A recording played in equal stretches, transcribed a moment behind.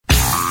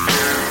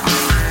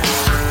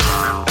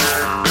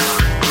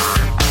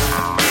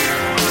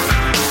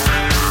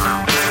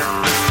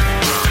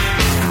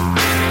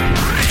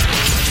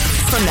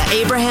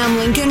Abraham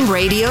Lincoln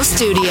Radio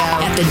Studio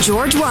at the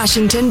George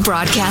Washington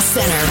Broadcast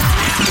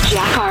Center.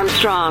 Jack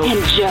Armstrong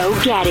and Joe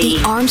Getty.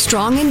 The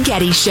Armstrong and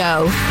Getty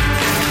Show.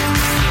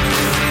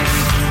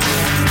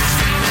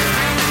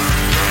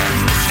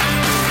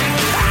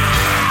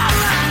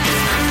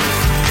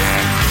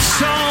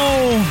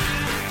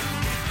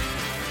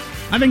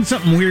 I think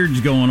something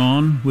weird's going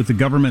on with the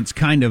government's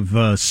kind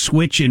of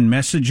switch in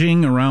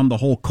messaging around the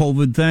whole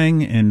COVID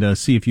thing, and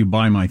see if you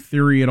buy my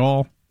theory at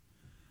all.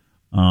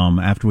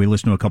 After we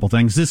listen to a couple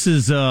things, this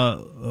is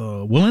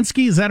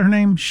Walensky. Is that her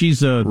name?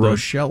 She's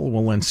Rochelle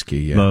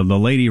Walensky. Yeah. The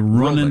lady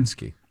running.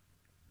 Walensky.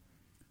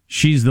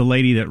 She's the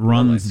lady that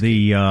runs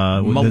the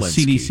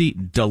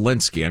CDC.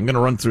 Dolinsky. I'm going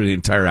to run through the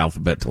entire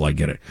alphabet till I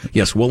get it.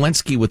 Yes,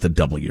 Walensky with a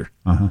W.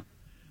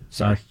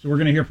 Sorry. So we're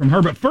going to hear from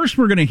her, but first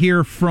we're going to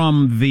hear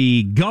from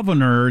the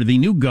governor, the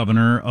new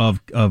governor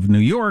of New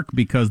York,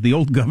 because the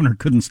old governor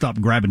couldn't stop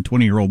grabbing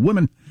 20-year-old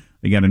women.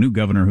 They got a new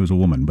governor who's a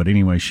woman. But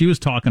anyway, she was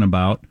talking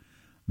about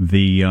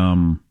the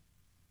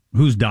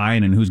who's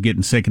dying and who's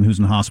getting sick and who's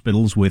in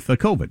hospitals with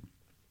COVID.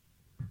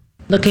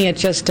 Looking at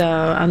just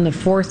on the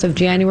 4th of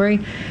January,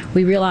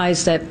 we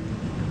realized that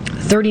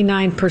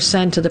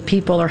 39% of the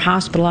people are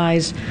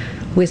hospitalized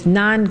with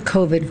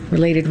non-COVID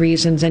related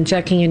reasons, and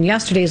checking in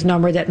yesterday's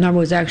number, that number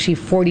was actually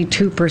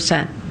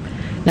 42%.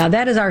 Now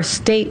that is our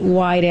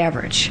statewide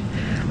average,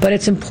 but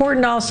it's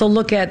important to also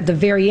look at the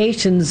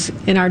variations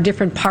in our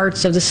different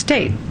parts of the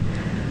state.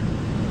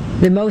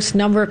 The most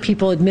number of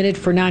people admitted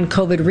for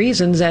non-COVID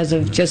reasons as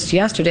of just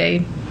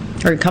yesterday,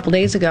 or a couple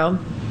days ago,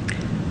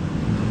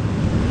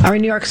 are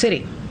in New York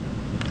City.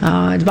 It's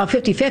about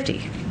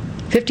 50-50.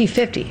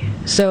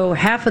 50-50. So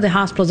half of the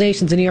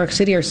hospitalizations in New York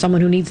City are someone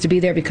who needs to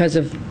be there because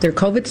of their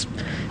COVID,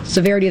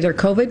 severity of their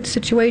COVID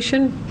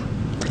situation,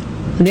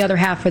 and the other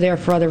half are there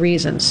for other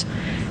reasons.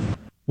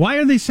 Why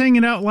are they saying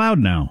it out loud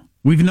now?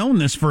 We've known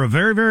this for a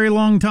very, very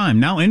long time.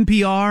 Now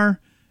NPR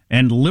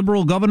and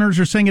liberal governors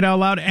are saying it out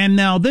loud, and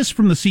now this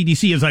from the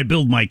CDC as I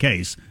build my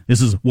case.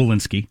 This is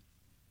Walensky.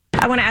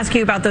 I want to ask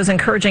you about those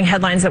encouraging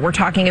headlines that we're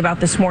talking about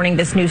this morning,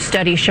 this new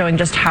study showing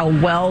just how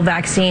well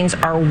vaccines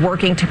are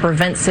working to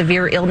prevent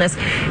severe illness.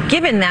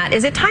 Given that,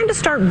 is it time to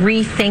start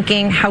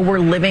rethinking how we're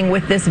living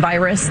with this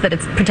virus, that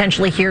it's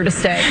potentially here to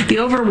stay? The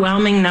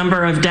overwhelming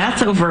number of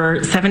deaths, over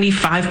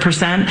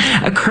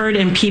 75%, occurred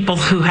in people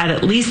who had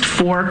at least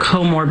 4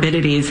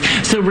 comorbidities.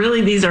 So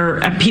really, these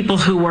are people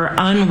who were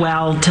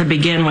unwell to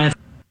begin with.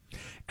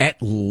 At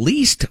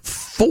least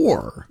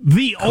 4.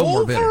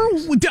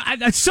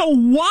 So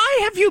why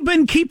have you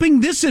been keeping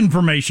this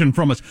information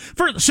from us?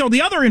 So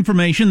the other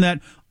information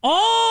that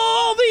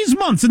all these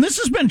months, and this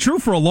has been true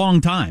for a long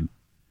time,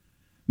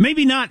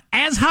 maybe not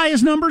as high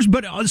as numbers,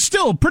 but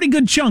still a pretty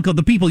good chunk of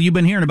the people you've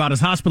been hearing about as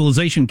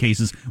hospitalization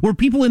cases were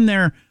people in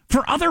there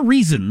for other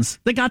reasons.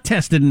 They got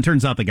tested and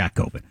turns out they got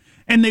COVID.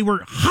 And they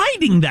were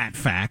hiding that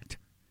fact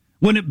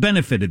when it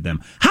benefited them.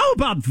 How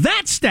about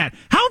that stat?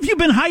 How have you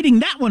been hiding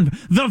that one?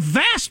 The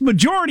vast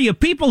majority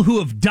of people who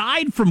have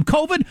died from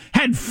COVID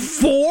had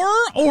 4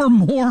 or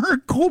more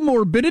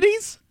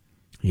comorbidities?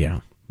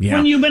 Yeah.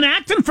 When you've been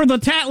acting for the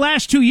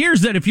last 2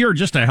 years that if you're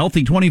just a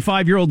healthy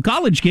 25-year-old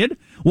college kid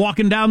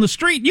walking down the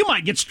street, you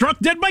might get struck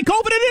dead by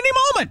COVID at any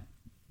moment.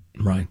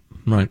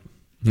 Right.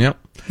 Yep.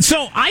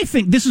 So I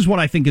think this is what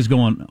I think is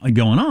going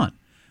on.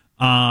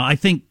 I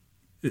think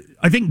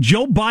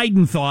Joe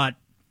Biden thought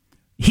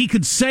he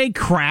could say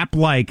crap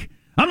like,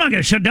 I'm not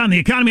going to shut down the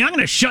economy, I'm going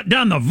to shut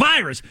down the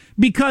virus,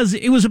 because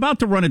it was about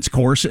to run its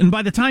course, and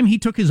by the time he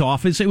took his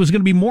office, it was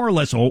going to be more or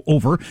less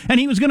over, and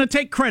he was going to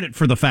take credit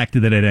for the fact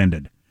that it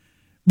ended.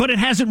 But it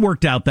hasn't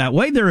worked out that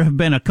way. There have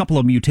been a couple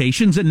of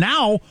mutations, and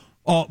now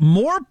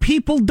more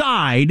people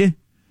died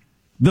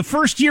the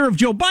first year of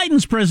Joe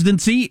Biden's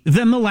presidency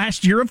than the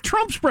last year of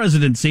Trump's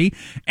presidency.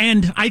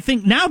 And I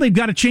think now they've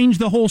got to change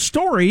the whole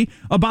story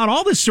about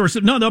all this source.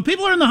 No,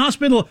 people are in the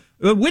hospital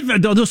with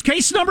those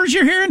case numbers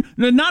you're hearing.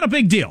 Not a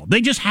big deal.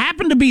 They just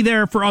happen to be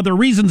there for other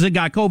reasons and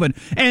got COVID.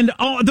 And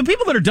the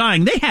people that are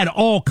dying, they had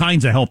all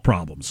kinds of health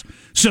problems.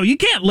 So you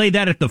can't lay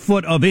that at the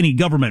foot of any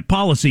government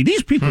policy.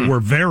 These people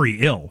were very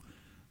ill.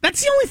 That's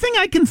the only thing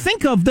I can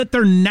think of that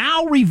they're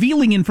now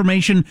revealing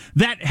information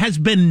that has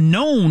been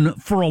known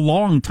for a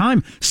long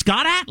time.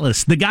 Scott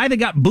Atlas, the guy that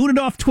got booted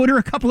off Twitter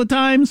a couple of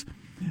times,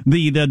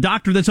 the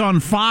doctor that's on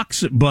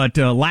Fox but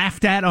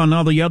laughed at on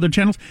all the other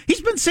channels,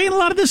 he's been saying a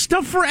lot of this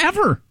stuff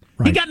forever.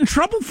 Right. He got in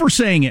trouble for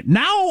saying it.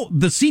 Now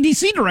the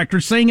CDC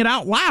director's saying it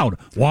out loud.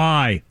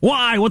 Why?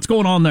 What's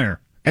going on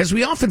there? As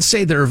we often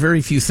say, there are very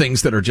few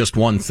things that are just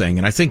one thing,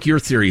 and I think your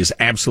theory is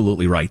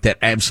absolutely right. That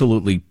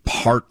absolutely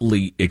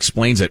partly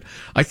explains it.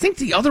 I think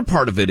the other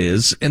part of it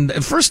is, and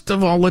first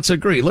of all, let's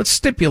agree, let's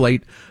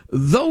stipulate,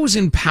 those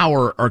in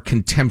power are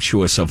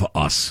contemptuous of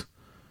us,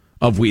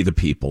 of we the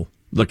people,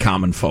 the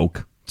common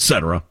folk,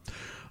 etc.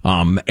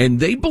 And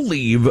they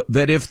believe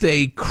that if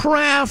they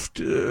craft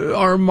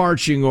our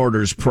marching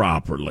orders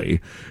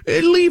properly,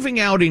 leaving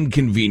out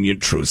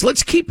inconvenient truths,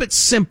 let's keep it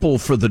simple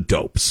for the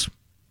dopes.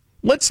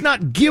 Let's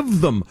not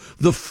give them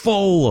the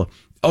full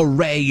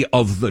array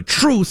of the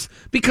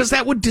truth, because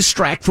that would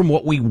distract from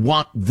what we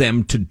want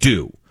them to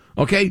do.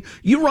 Okay?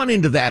 You run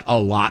into that a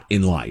lot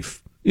in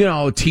life. You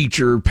know,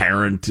 teacher,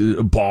 parent,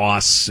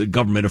 boss,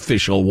 government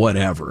official,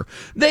 whatever.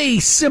 They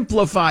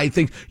simplify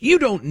things. You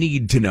don't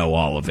need to know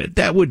all of it.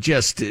 That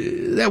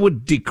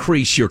would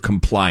decrease your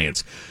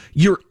compliance.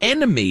 Your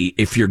enemy,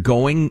 if you're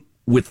going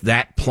with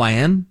that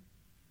plan,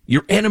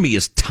 your enemy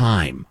is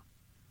time.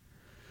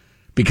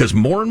 Because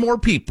more and more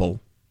people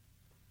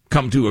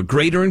come to a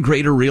greater and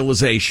greater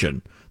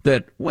realization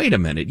that, wait a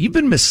minute, you've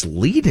been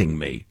misleading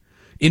me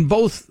in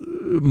both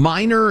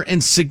minor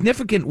and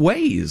significant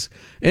ways.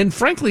 And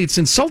frankly, it's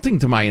insulting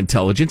to my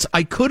intelligence.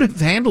 I could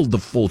have handled the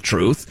full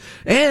truth,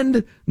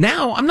 and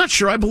now I'm not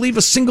sure I believe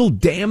a single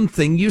damn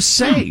thing you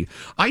say.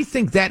 I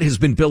think that has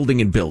been building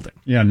and building.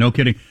 Yeah, no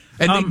kidding.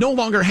 And they no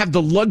longer have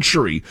the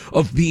luxury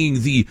of being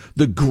the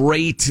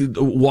great,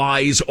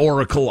 wise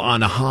oracle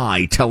on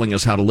high telling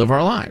us how to live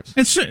our lives.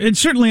 It's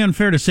certainly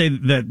unfair to say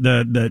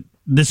that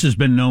this has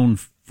been known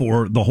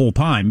for the whole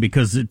time,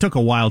 because it took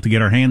a while to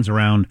get our hands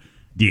around.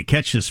 Do you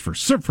catch this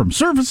from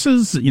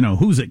services? You know,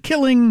 who's it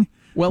killing?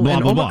 Well, blah,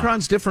 and blah,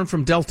 Omicron's blah. different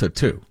from Delta,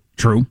 too.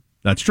 True.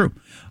 That's true.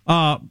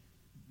 But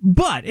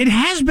it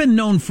has been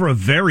known for a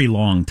very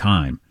long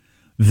time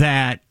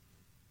that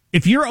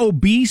if you're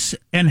obese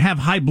and have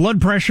high blood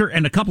pressure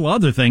and a couple of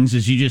other things,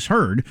 as you just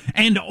heard,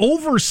 and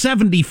over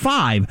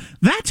 75,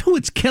 that's who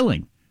it's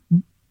killing.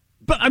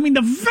 But, I mean,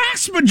 the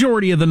vast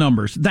majority of the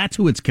numbers, that's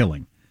who it's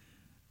killing.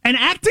 And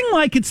acting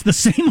like it's the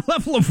same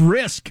level of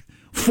risk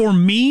for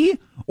me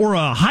or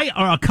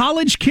a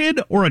college kid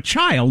or a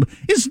child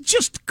is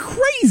just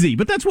crazy.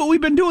 But that's what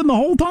we've been doing the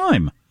whole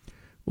time.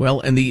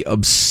 Well, and the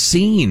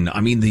obscene,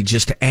 the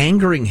just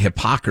angering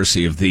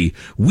hypocrisy of the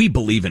we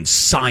believe in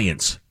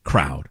science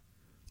crowd.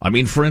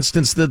 For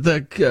instance,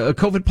 the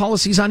COVID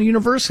policies on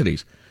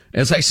universities.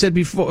 As I said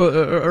before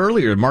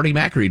earlier,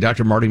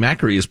 Dr. Marty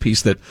Macary's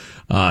piece that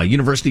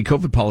university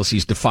COVID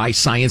policies defy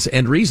science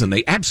and reason.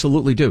 They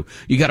absolutely do.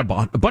 You got a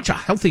bunch of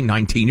healthy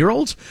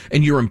 19-year-olds,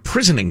 and you're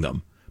imprisoning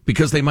them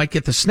because they might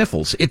get the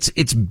sniffles.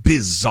 It's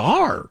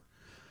bizarre.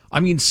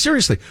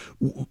 Seriously,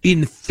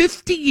 in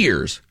 50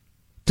 years,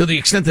 to the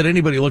extent that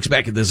anybody looks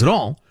back at this at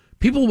all,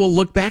 people will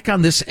look back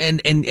on this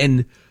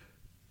and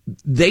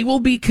they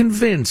will be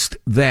convinced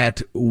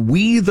that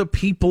we, the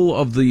people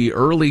of the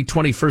early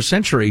 21st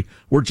century,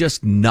 were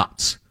just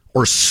nuts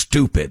or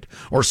stupid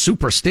or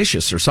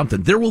superstitious or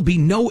something. There will be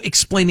no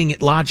explaining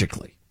it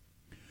logically.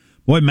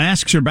 Boy,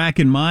 masks are back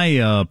in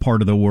my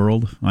part of the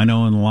world. I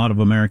know in a lot of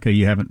America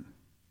you haven't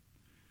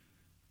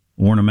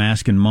worn a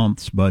mask in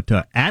months, but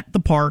at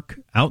the park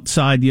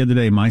outside the other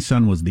day, my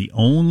son was the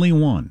only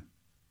one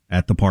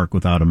at the park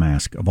without a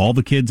mask, of all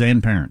the kids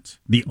and parents.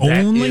 The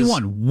only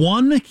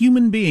one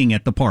human being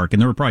at the park,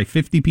 and there were probably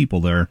 50 people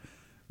there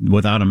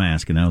without a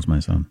mask, and that was my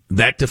son.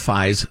 That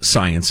defies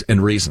science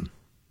and reason.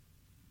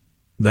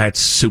 That's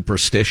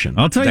superstition.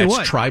 I'll tell you what.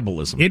 That's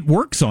tribalism. It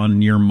works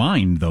on your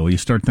mind, though. You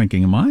start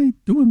thinking, am I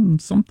doing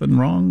something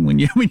wrong? When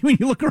you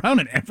look around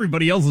and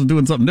everybody else is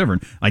doing something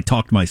different. I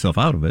talked myself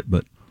out of it,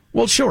 but...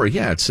 Well, sure,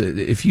 yeah. It's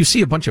if you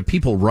see a bunch of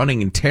people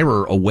running in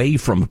terror away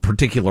from a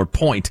particular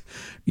point,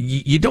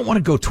 you don't want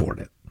to go toward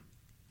it.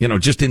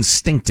 Just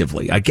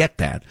instinctively. I get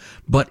that.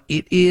 But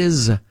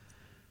it's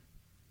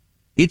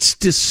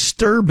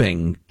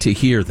disturbing to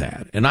hear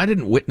that. And I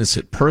didn't witness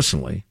it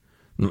personally.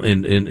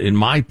 In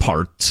my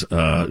part,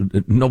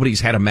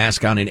 nobody's had a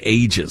mask on in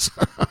ages.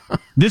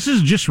 This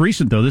is just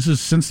recent, though. This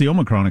is since the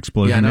Omicron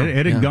explosion. Yeah,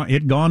 it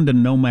had gone to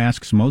no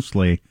masks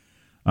mostly.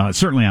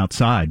 Certainly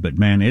outside, but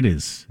man,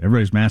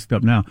 everybody's masked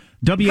up now.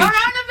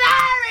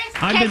 Coronavirus!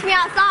 Catch me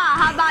outside.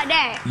 How about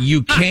that?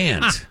 You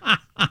can't.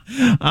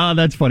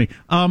 That's funny.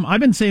 I've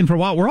been saying for a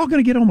while, we're all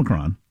going to get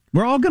Omicron.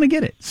 We're all going to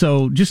get it.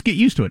 So just get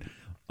used to it.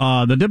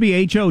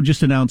 The WHO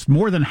just announced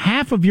more than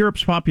half of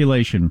Europe's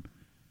population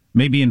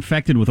may be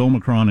infected with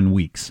Omicron in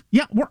weeks.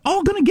 Yeah, we're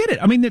all going to get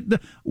it.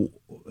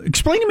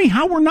 Explain to me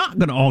how we're not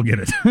going to all get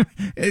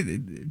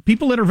it.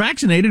 People that are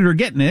vaccinated are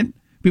getting it.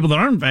 People that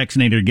aren't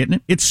vaccinated are getting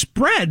it. It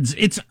spreads.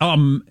 It's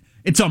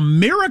a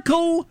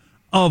miracle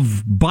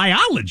of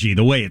biology,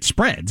 the way it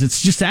spreads.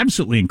 It's just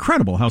absolutely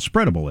incredible how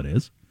spreadable it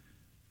is.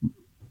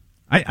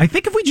 I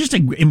think if we just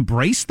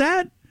embrace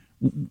that,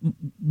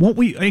 won't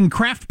we, and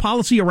craft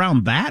policy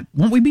around that,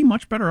 won't we be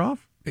much better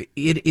off?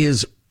 It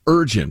is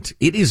urgent.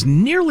 It is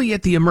nearly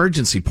at the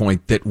emergency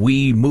point that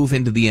we move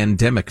into the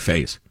endemic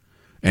phase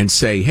and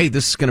say, hey,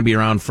 this is going to be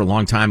around for a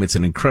long time. It's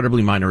an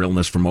incredibly minor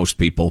illness for most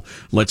people.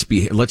 Let's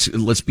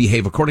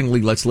behave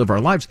accordingly. Let's live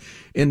our lives.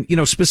 And,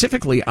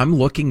 specifically, I'm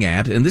looking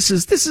at, and this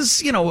is,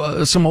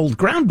 some old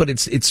ground, but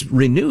it's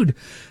renewed,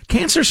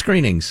 cancer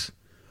screenings,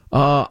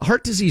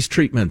 heart disease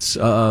treatments,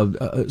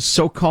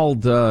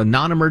 so-called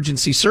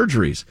non-emergency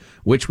surgeries,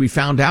 which we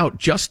found out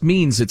just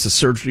means it's a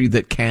surgery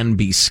that can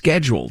be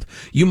scheduled.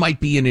 You might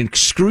be in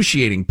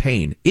excruciating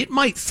pain. It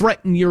might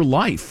threaten your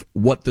life,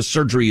 what the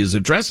surgery is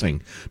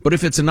addressing. But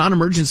if it's a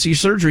non-emergency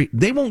surgery,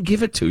 they won't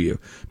give it to you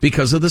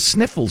because of the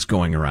sniffles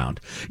going around.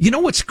 You know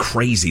what's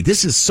crazy?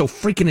 This is so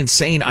freaking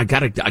insane. I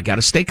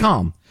gotta stay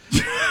calm.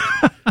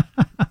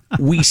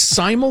 we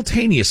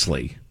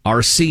simultaneously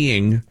are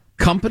seeing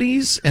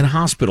companies and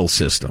hospital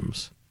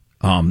systems,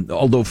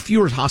 although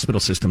fewer hospital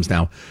systems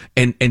now,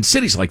 and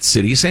cities like the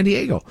city of San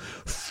Diego,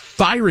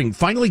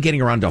 finally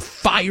getting around to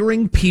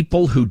firing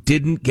people who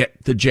didn't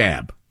get the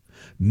jab.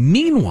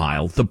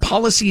 Meanwhile, the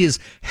policy is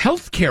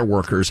healthcare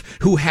workers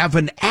who have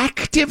an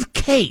active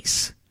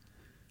case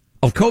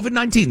of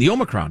COVID-19, the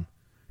Omicron,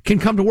 can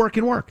come to work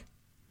and work.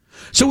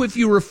 So if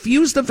you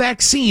refuse the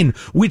vaccine,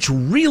 which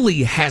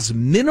really has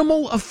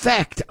minimal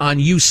effect on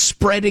you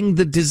spreading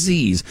the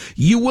disease,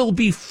 you will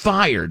be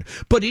fired.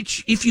 But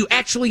if you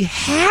actually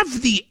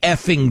have the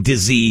effing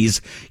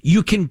disease,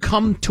 you can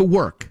come to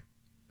work.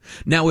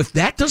 Now, if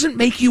that doesn't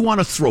make you want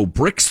to throw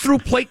bricks through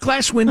plate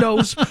glass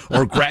windows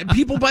or grab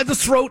people by the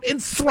throat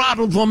and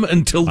throttle them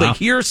until they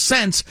hear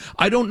sense,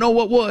 I don't know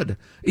what would.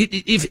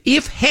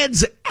 If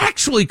heads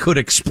actually could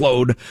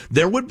explode,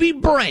 there would be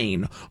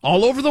brain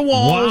all over the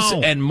walls,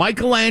 and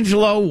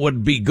Michelangelo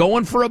would be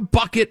going for a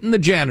bucket in the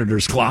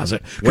janitor's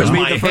closet. Because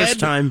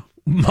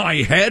my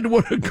head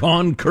would have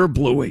gone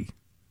kerblooey.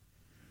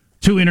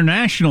 Two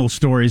international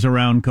stories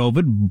around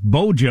COVID.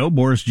 Bojo,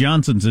 Boris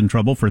Johnson's in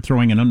trouble for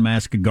throwing an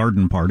unmasked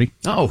garden party.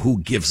 Oh, who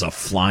gives a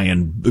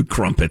flying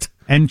crumpet?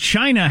 And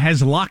China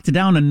has locked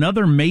down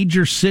another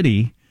major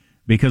city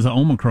because of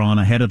Omicron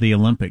ahead of the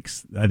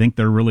Olympics. I think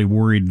they're really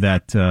worried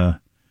that,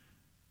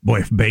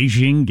 if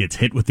Beijing gets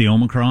hit with the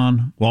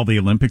Omicron while the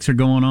Olympics are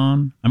going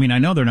on. I mean, I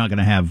know they're not going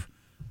to have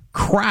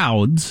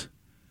crowds,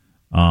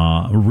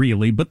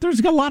 really, but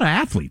there's a lot of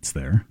athletes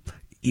there.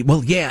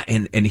 Well, yeah,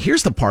 and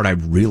here's the part I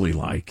really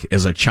like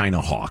as a China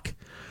hawk.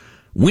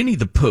 Winnie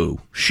the Pooh,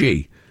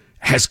 she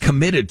has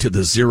committed to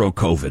the zero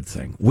COVID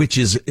thing, which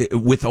is,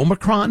 with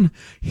Omicron,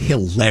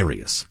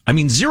 hilarious. I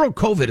mean, zero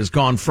COVID has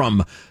gone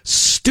from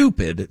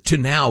stupid to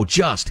now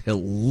just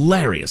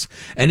hilarious.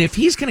 And if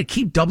he's going to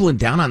keep doubling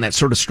down on that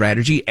sort of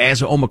strategy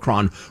as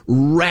Omicron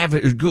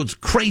goes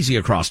crazy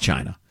across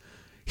China,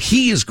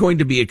 he is going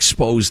to be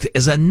exposed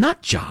as a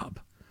nut job,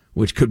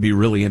 which could be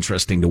really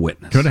interesting to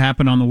witness. Could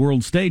happen on the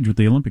world stage with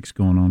the Olympics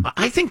going on.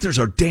 I think there's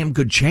a damn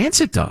good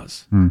chance it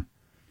does.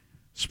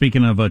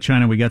 Speaking of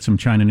China, we got some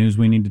China news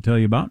we need to tell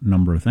you about. A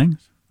number of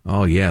things.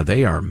 Oh, yeah,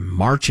 they are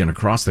marching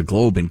across the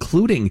globe,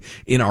 including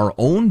in our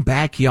own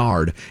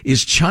backyard.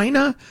 Is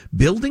China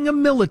building a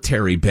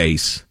military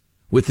base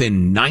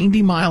within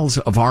 90 miles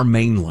of our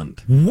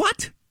mainland?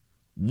 What?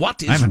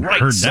 What is I haven't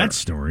heard sir? that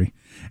story.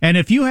 And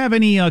if you have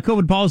any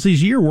COVID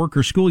policies at your work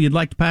or school you'd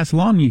like to pass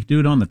along, you can do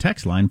it on the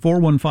text line,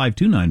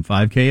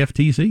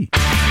 415-295-KFTC.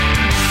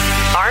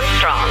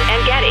 Armstrong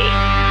and Getty.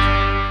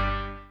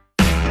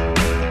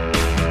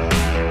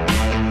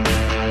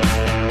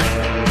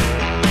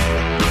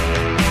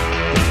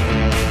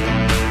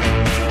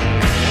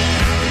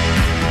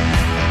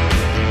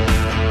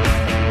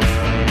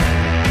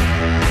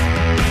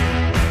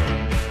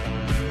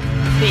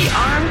 The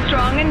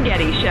Armstrong and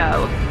Getty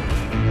Show.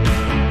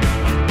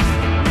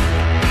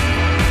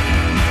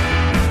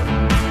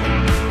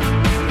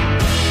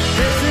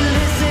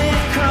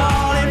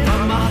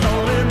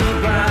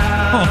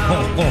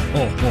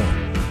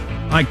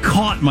 I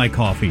caught my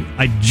coffee.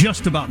 I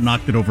just about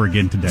knocked it over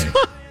again today.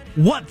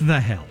 What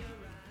the hell?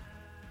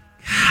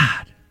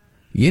 God.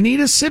 You need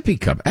a sippy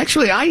cup.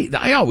 Actually,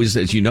 I always,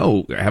 as you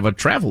know, have a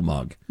travel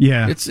mug.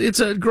 Yeah. It's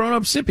a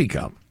grown-up sippy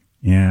cup.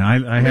 Yeah,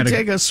 I had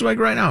take a swig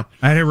right now.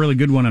 I had a really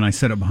good one, and I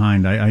set it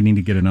behind. I need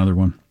to get another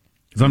one.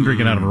 Because I'm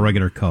drinking out of a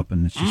regular cup,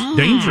 and it's just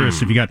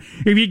dangerous if you got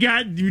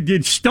you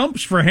did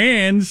stumps for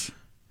hands.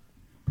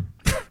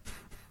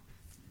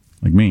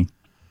 Like me.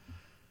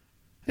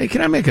 Hey,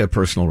 can I make a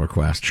personal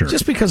request? Sure.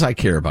 Just because I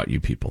care about you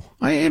people.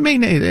 I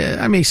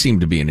may seem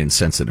to be an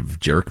insensitive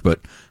jerk,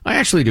 but I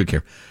actually do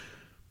care.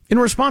 In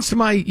response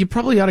to you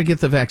probably ought to get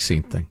the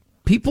vaccine thing.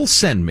 People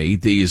send me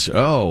these,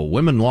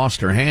 women lost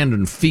her hand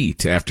and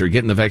feet after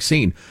getting the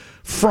vaccine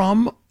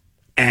from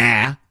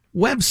a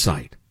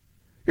website.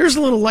 Here's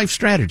a little life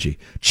strategy.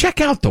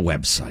 Check out the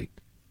website.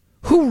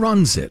 Who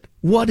runs it?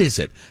 What is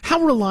it?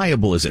 How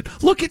reliable is it?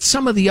 Look at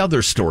some of the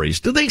other stories.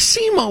 Do they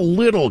seem a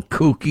little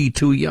kooky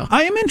to you?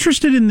 I am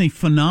interested in the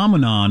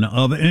phenomenon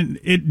of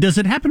does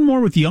it happen more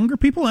with younger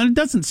people? And it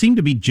doesn't seem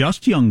to be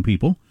just young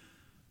people.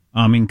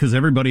 I mean, because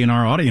everybody in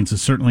our audience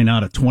is certainly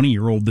not a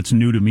 20-year-old that's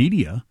new to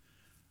media.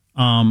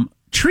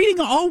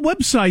 Treating all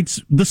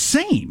websites the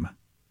same.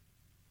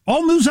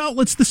 All news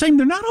outlets the same.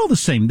 They're not all the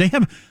same. They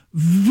have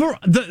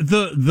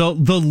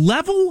the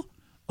level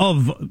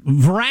of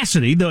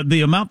veracity,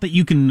 the amount that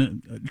you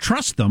can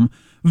trust them,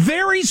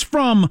 varies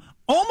from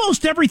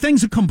almost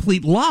everything's a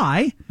complete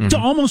lie to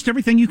almost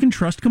everything you can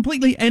trust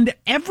completely, and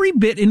every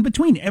bit in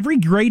between, every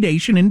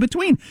gradation in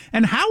between.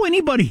 And how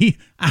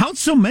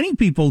so many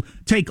people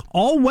take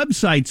all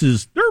websites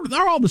as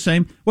they're all the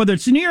same, whether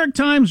it's the New York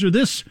Times or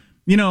this,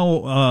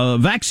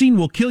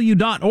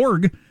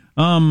 vaccinewillkillyou.org,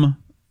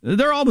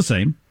 they're all the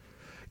same.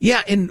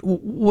 Yeah, and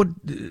what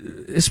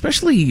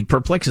especially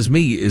perplexes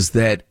me is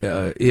that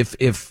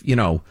if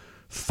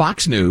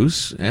Fox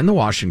News and the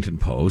Washington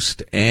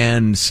Post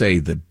and, say,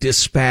 the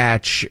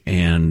Dispatch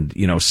and,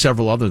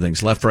 several other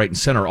things, left, right, and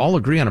center, all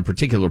agree on a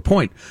particular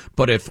point.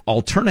 But if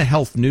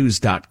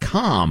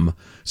alternahealthnews.com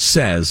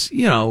says,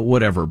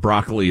 whatever,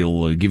 broccoli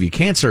will give you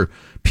cancer,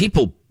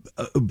 people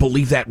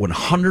believe that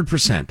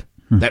 100%.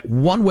 That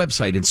one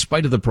website, in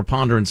spite of the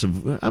preponderance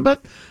of,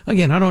 but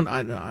again,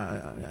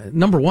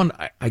 number one,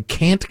 I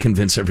can't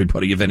convince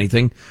everybody of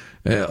anything,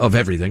 of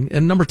everything.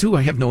 And number two,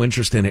 I have no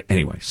interest in it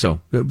anyway. So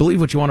believe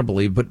what you want to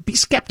believe, but be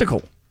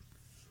skeptical.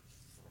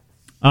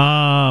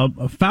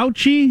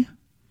 Fauci,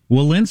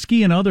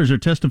 Walensky, and others are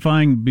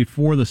testifying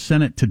before the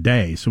Senate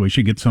today. So we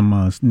should get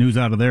some news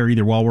out of there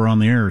either while we're on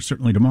the air or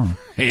certainly tomorrow.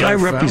 I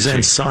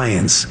represent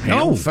science.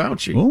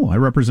 Fauci. Oh, I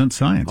represent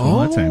science.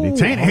 Well, that's handy.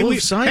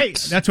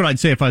 Science. Hey, that's what I'd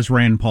say if I was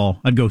Rand Paul.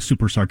 I'd go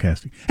super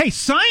sarcastic. Hey,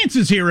 science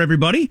is here,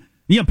 everybody.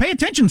 Pay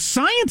attention.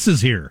 Science is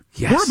here.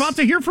 Yes. We're about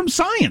to hear from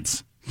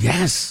science.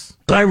 Yes.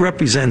 I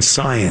represent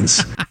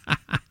science.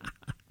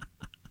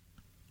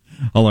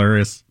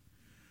 Hilarious.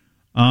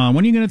 When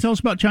are you going to tell us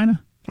about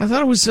China? I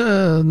thought it was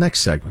next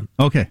segment.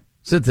 Okay.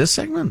 Is it this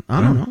segment?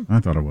 I don't know. I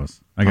thought it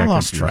was. I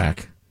lost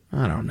track.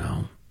 I don't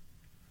know.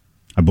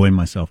 I blame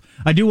myself.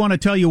 I do want to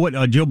tell you what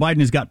Joe Biden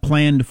has got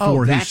planned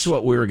for that's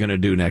what we were going to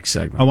do next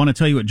segment. I want to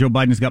tell you what Joe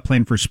Biden has got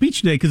planned for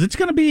speech today, because it's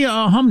going to be a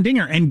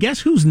humdinger. And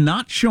guess who's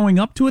not showing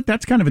up to it?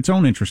 That's kind of its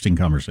own interesting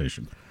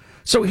conversation.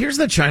 So here's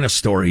the China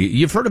story.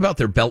 You've heard about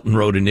their Belt and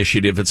Road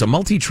Initiative. It's a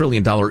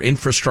multi-trillion-dollar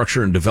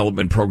infrastructure and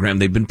development program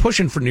they've been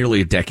pushing for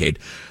nearly a decade.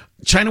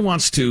 China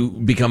wants to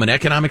become an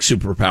economic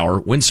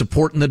superpower, win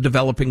support in the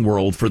developing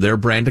world for their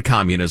brand of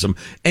communism,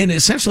 and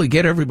essentially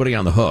get everybody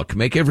on the hook,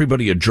 make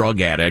everybody a drug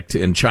addict,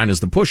 and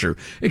China's the pusher.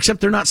 Except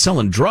they're not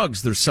selling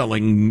drugs, they're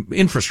selling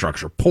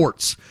infrastructure,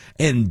 ports,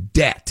 and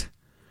debt.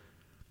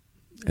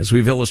 As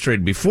we've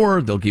illustrated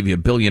before, they'll give you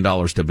 $1 billion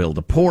to build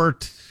a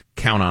port,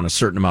 count on a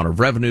certain amount of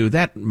revenue.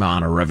 That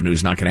amount of revenue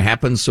is not going to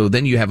happen, so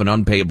then you have an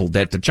unpayable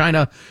debt to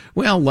China.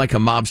 Well, like a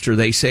mobster,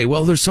 they say,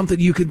 well, there's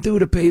something you can do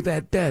to pay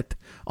that debt.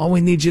 All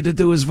we need you to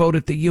do is vote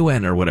at the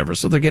UN or whatever.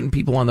 So they're getting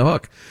people on the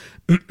hook.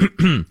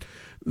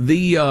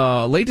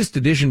 The latest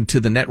addition to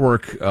the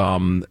network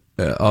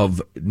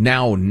of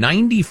now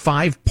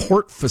 95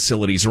 port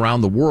facilities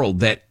around the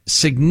world that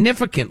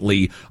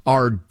significantly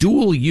are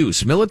dual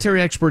use.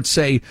 Military experts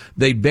say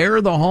they bear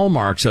the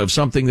hallmarks of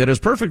something that is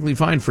perfectly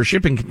fine for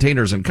shipping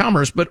containers and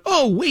commerce, but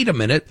wait a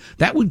minute,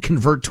 that would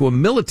convert to a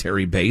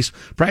military base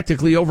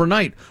practically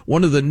overnight.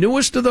 One of the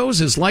newest of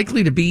those is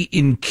likely to be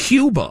in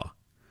Cuba,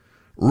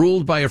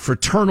 ruled by a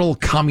fraternal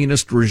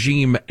communist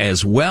regime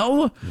as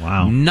well.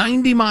 Wow.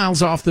 90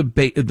 miles off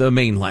the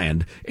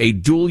mainland, a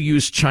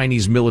dual-use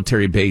Chinese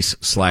military base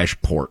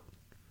 / port.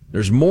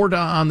 There's more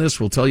on this.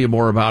 We'll tell you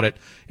more about it.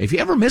 If you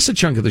ever miss a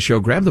chunk of the show,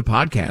 grab the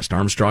podcast,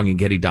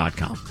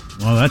 ArmstrongandGetty.com.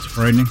 Well, that's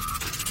frightening.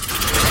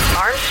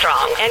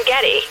 Armstrong and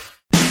Getty.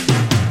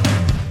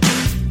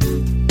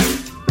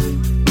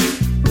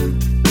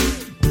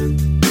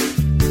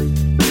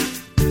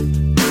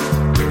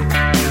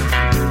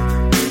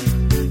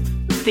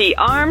 The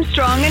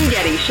Armstrong and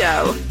Getty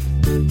Show.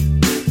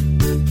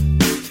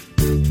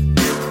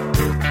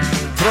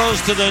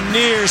 Throws to the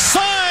near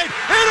side,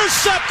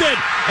 intercepted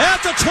at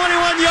the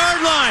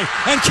 21-yard line,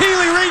 and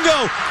Keely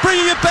Ringo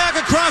bringing it back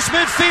across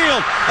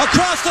midfield,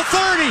 across the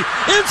 30,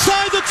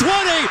 inside the 20.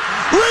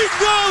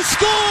 Ringo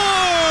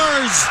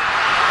scores!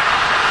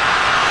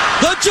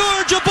 The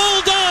Georgia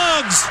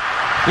Bulldogs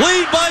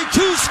lead by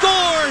 2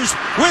 scores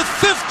with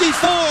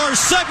 54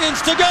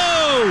 seconds to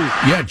go.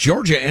 Yeah,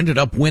 Georgia ended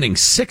up winning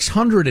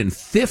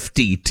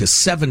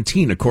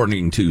 650-17,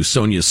 according to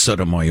Sonia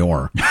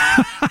Sotomayor.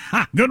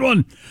 Good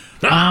one.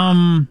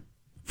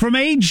 From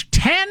age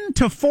 10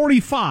 to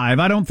 45,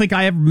 I don't think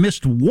I ever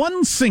missed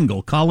one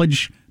single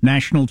college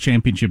national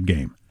championship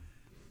game.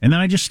 And then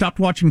I just stopped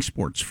watching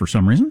sports for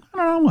some reason. I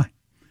don't know why.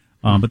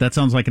 But that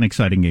sounds like an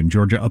exciting game.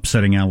 Georgia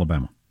upsetting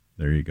Alabama.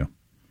 There you go.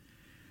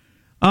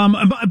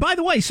 By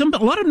the way,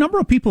 a number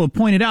of people have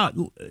pointed out,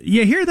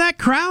 you hear that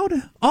crowd?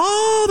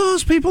 All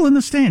those people in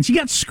the stands. You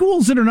got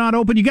schools that are not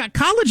open. You got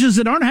colleges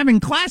that aren't having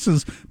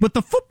classes, but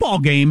the football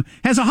game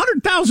has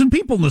 100,000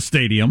 people in the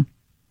stadium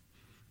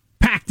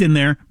packed in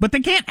there, but they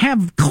can't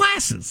have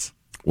classes.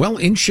 Well,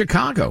 in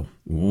Chicago,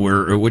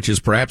 which is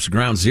perhaps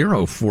ground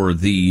zero for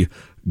the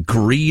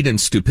greed and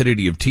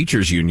stupidity of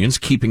teachers' unions,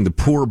 keeping the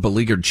poor,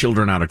 beleaguered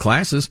children out of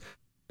classes,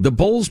 the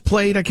Bulls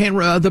played,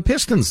 the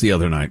Pistons the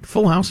other night.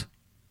 Full house.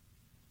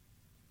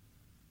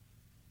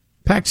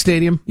 Packed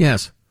stadium,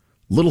 yes.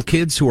 Little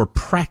kids who are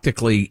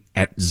practically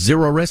at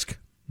zero risk,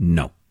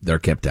 no, they're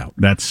kept out.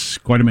 That's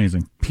quite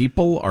amazing.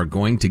 People are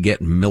going to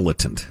get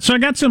militant. So I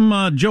got some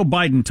Joe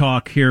Biden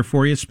talk here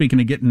for you.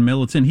 Speaking of getting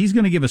militant, he's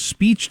going to give a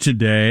speech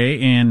today,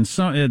 and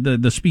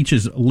the speech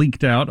is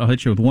leaked out. I'll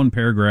hit you with one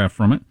paragraph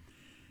from it.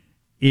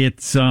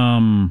 It's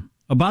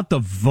about the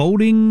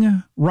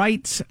Voting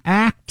Rights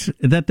Act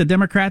that the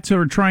Democrats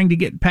are trying to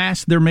get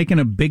passed. They're making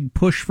a big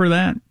push for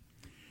that.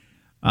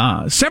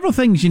 Several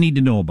things you need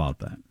to know about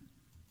that.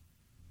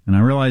 And I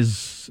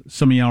realize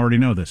some of you already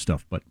know this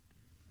stuff, but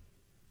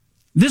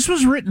This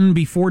was written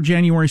before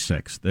January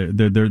 6th.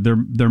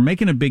 They're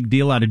making a big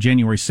deal out of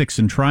January 6th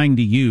and trying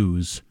to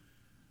use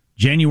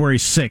January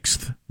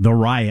 6th, the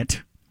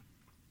riot,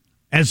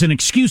 as an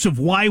excuse of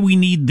why we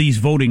need these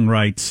voting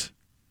rights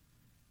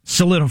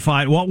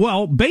solidified.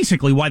 Well,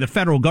 basically why the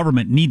federal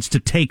government needs to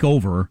take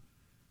over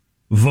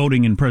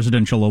voting in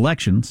presidential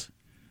elections.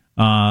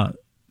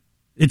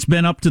 It's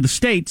been up to the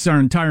states our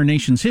entire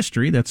nation's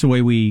history. That's the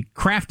way we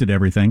crafted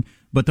everything.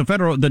 But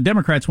the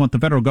Democrats want the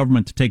federal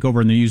government to take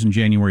over, and they're using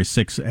January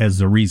 6th as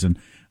the reason.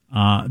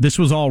 This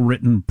was all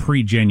written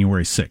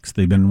pre-January 6th.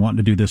 They've been wanting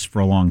to do this for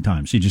a long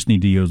time. So you just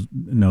need to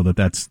know that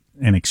that's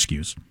an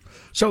excuse.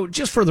 So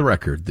just for the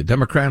record, the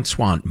Democrats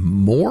want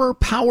more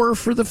power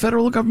for the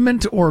federal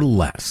government or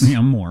less?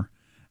 Yeah, more.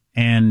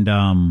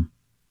 And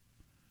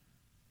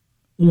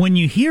when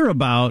you hear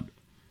about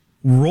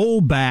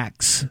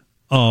rollbacks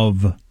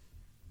of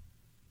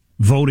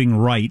voting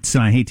rights,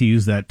 and I hate to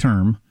use that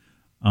term,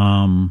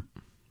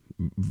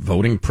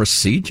 voting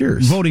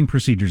procedures. Voting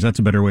procedures, that's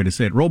a better way to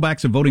say it.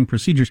 Rollbacks of voting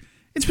procedures.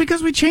 It's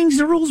because we changed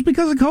the rules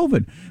because of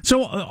COVID.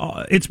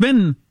 So it's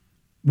been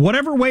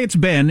whatever way it's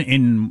been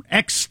in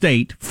X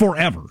state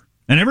forever.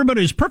 And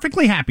everybody's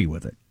perfectly happy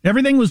with it.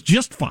 Everything was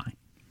just fine.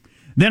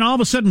 Then all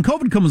of a sudden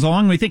COVID comes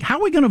along and we think, how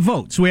are we going to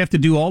vote? So we have to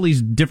do all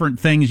these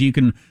different things. You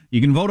can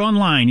vote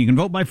online, you can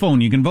vote by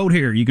phone, you can vote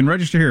here, you can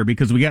register here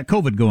because we got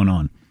COVID going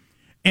on.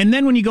 And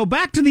then when you go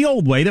back to the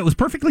old way that was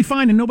perfectly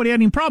fine and nobody had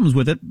any problems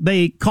with it,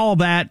 they call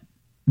that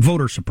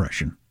voter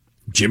suppression.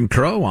 Jim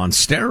Crow on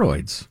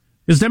steroids.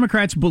 Because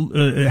Democrats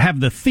have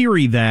the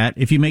theory that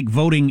if you make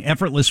voting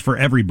effortless for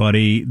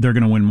everybody, they're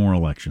going to win more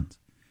elections.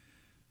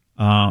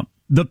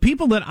 The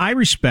people that I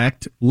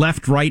respect,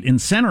 left, right,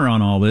 and center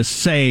on all this,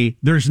 say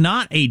there's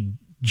not a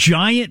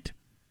giant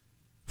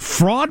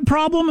fraud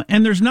problem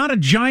and there's not a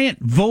giant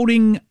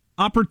voting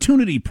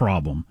opportunity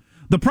problem.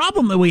 The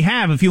problem that we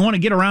have, if you want to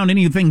get around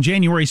anything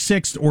January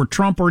 6th or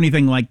Trump or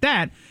anything like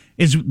that,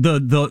 is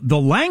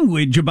the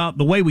language about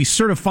the way we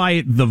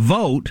certify the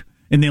vote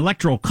in the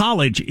Electoral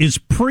College is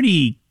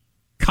pretty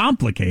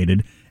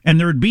complicated, and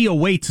there would be a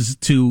way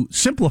to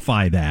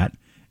simplify that,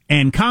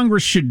 and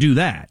Congress should do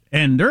that.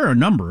 And there are a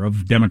number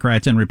of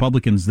Democrats and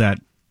Republicans that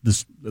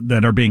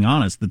are being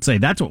honest that say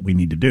that's what we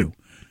need to do.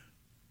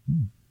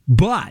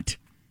 But,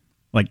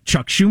 like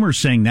Chuck Schumer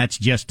saying that's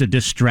just a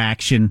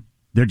distraction.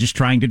 They're just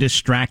trying to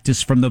distract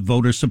us from the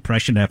voter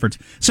suppression efforts.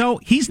 So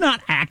he's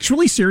not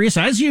actually serious,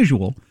 as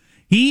usual.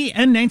 He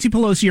and Nancy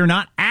Pelosi are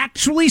not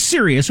actually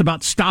serious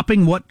about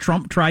stopping what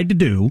Trump tried to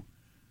do.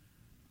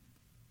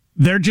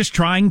 They're just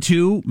trying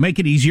to make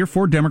it easier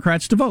for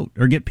Democrats to vote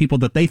or get people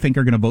that they think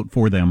are going to vote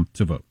for them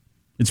to vote.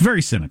 It's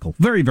very cynical,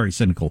 very, very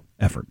cynical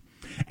effort.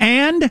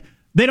 And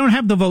they don't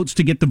have the votes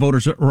to get the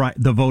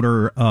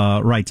Voter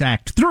Rights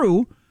Act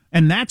through.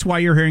 And that's why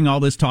you're hearing all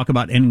this talk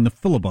about ending the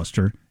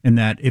filibuster, and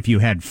that if you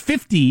had a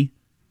 50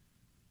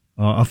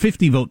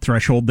 vote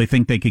threshold, they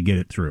think they could get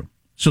it through.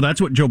 So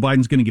that's what Joe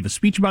Biden's going to give a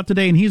speech about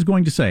today, and he's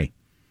going to say,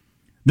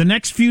 the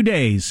next few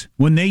days,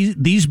 when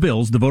these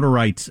bills, the Voter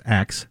Rights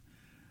Acts,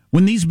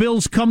 when these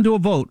bills come to a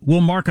vote,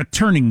 will mark a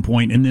turning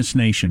point in this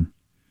nation.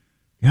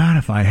 God,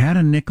 if I had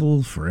a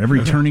nickel for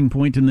every turning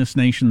point in this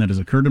nation that has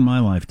occurred in my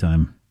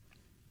lifetime,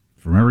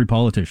 from every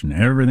politician,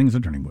 everything's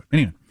a turning point.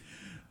 Anyway.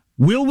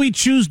 Will we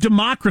choose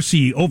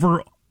democracy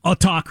over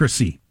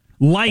autocracy?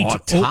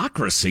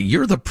 Autocracy?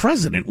 You're the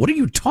president. What are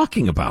you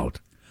talking about?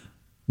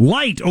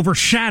 Light over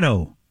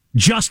shadow.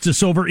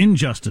 Justice over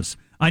injustice.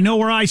 I know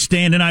where I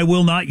stand, and I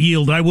will not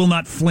yield. I will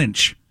not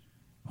flinch.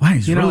 Why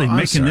is really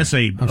making this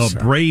a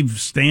brave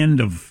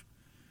stand of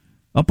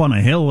up on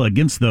a hill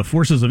against the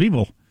forces of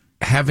evil?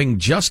 Having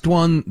just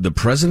won the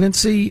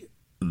presidency,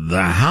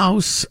 the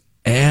House,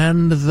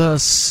 and the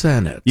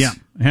Senate. Yeah,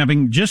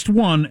 having just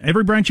won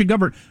every branch of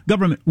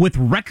government with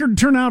record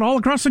turnout all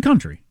across the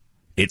country.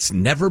 It's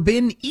never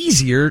been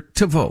easier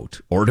to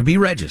vote or to be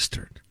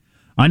registered.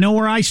 I know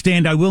where I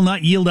stand. I will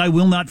not yield. I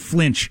will not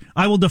flinch.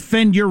 I will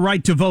defend your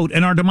right to vote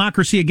and our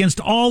democracy against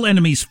all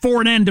enemies,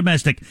 foreign and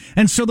domestic.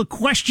 And so the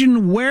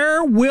question,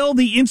 where will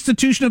the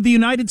institution of the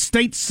United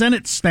States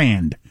Senate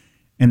stand?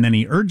 And then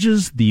he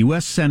urges the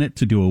U.S. Senate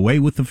to do away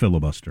with the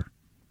filibuster.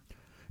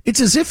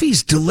 It's as if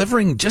he's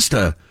delivering just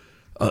a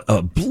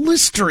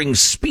blistering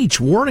speech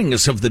warning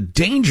us of the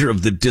danger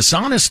of the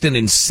dishonest and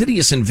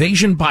insidious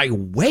invasion by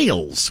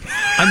whales.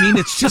 I mean,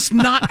 it's just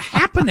not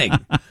happening.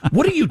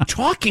 What are you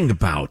talking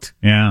about?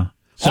 Yeah.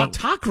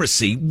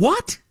 Autocracy?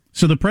 What?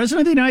 So the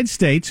President of the United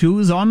States, who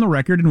is on the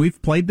record, and we've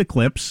played the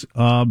clips,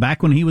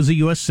 back when he was a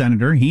U.S.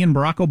 Senator, he and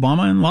Barack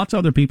Obama and lots of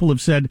other people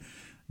have said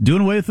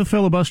doing away with the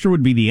filibuster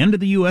would be the end of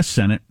the U.S.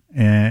 Senate,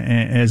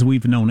 as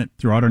we've known it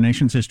throughout our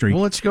nation's history.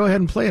 Well, let's go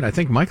ahead and play it. I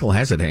think Michael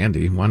has it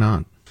handy. Why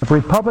not? If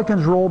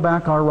Republicans roll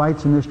back our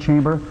rights in this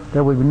chamber,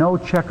 there will be no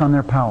check on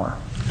their power.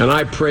 And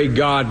I pray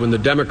God when the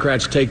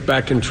Democrats take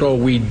back control,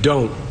 we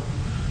don't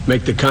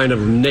make the kind of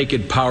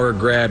naked power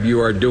grab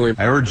you are doing.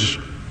 I urge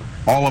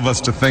all of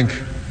us to think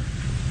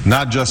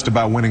not just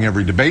about winning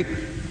every debate,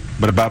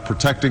 but about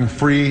protecting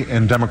free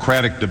and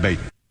democratic debate.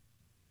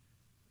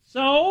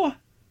 So,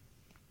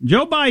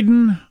 Joe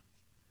Biden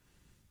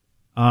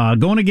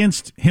going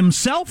against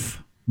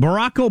himself,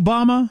 Barack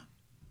Obama,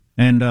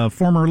 and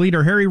former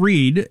leader Harry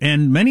Reid,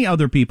 and many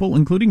other people,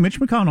 including Mitch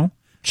McConnell.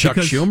 Chuck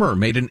Schumer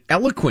made an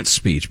eloquent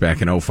speech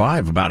back in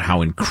 2005 about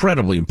how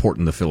incredibly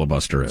important the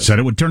filibuster is. Said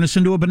it would turn us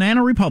into a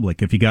banana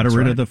republic if you got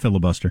rid of the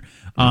filibuster.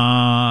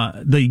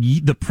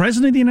 The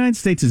president of the United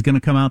States is going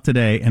to come out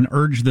today and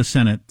urge the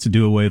Senate to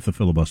do away with the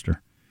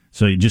filibuster.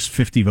 So just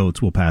 50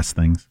 votes will pass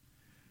things.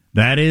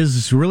 That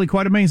is really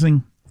quite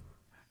amazing.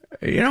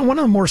 You know, one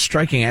of the more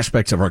striking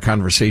aspects of our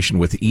conversation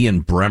with Ian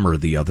Bremer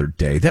the other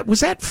day,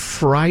 was that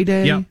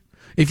Friday? Yeah.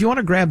 If you want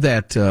to grab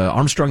that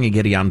Armstrong and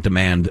Getty On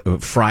Demand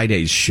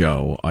Friday's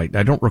show, I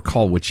don't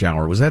recall which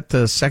hour. Was that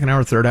the second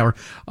hour, third hour?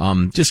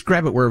 Just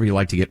grab it wherever you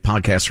like to get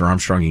podcasts or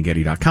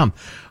ArmstrongandGetty.com.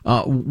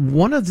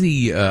 One of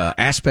the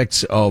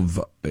aspects of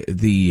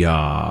the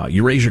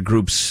Eurasia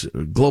Group's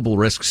Global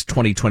Risks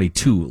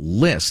 2022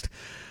 list,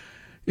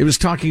 it was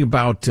talking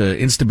about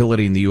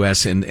instability in the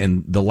U.S.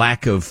 and the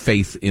lack of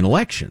faith in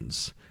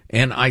elections.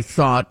 And I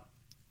thought,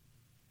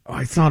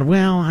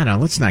 well, I don't know,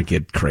 let's not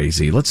get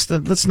crazy. Let's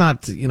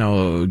not,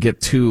 get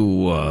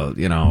too,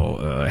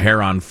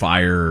 hair on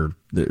fire,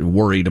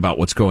 worried about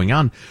what's going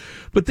on.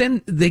 But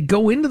then they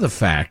go into the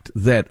fact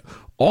that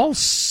all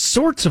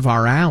sorts of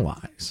our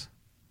allies,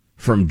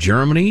 from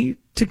Germany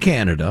to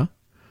Canada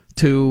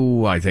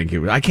to, I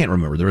can't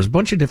remember, there was a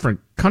bunch of different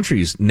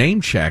countries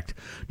name checked,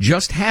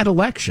 just had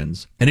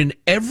elections. And in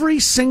every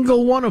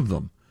single one of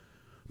them,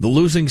 the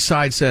losing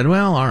side said,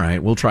 well, all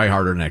right, we'll try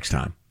harder next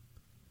time.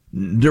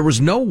 There was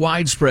no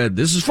widespread,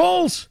 this is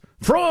false,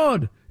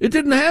 fraud, it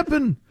didn't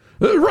happen,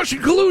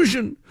 Russian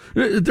collusion.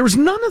 There was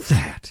none of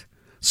that.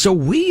 So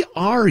we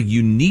are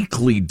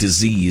uniquely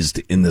diseased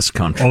in this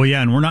country. Oh,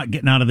 yeah, and we're not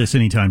getting out of this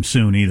anytime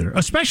soon either.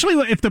 Especially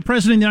if the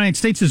president of the United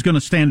States is going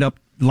to stand up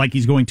like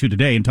he's going to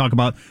today and talk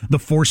about the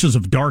forces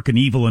of dark and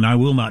evil and I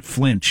will not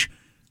flinch.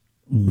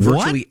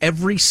 Virtually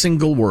every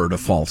single word a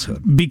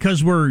falsehood.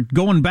 Because we're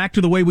going back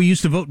to the way we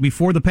used to vote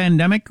before the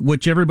pandemic,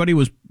 which everybody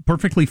was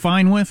perfectly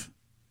fine with.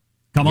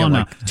 Come on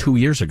now. 2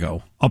 years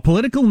ago. A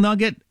political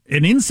nugget,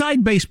 an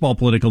inside baseball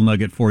political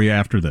nugget for you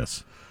after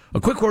this.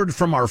 A quick word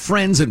from our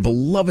friends and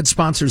beloved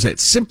sponsors at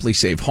Simply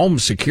Safe Home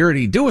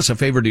Security. Do us a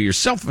favor, do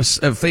yourself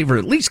a favor,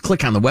 at least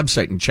click on the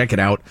website and check it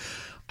out.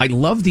 I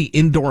love the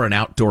indoor and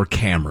outdoor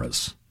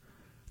cameras.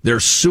 They're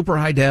super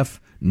high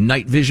def,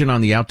 night vision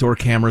on the outdoor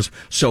cameras.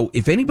 So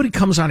if anybody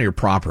comes onto your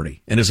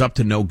property and is up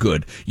to no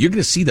good, you're going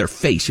to see their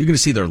face. You're going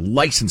to see their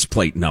license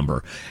plate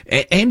number,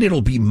 and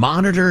it'll be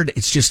monitored.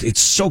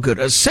 It's so good.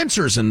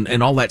 Sensors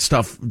and all that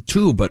stuff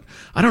too. But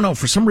I don't know,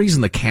 for some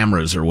reason the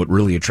cameras are what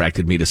really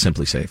attracted me to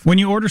Simply Safe. When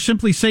you order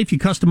Simply Safe, you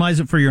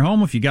customize it for your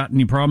home. If you got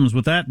any problems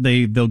with that,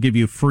 they'll give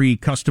you free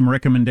custom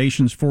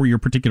recommendations for your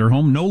particular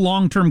home. No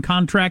long-term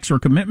contracts or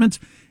commitments.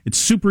 It's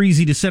super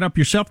easy to set up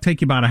yourself, take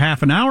you about a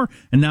half an hour,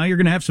 and now you're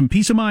going to have some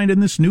peace of mind in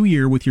this new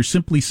year with your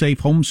Simply Safe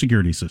home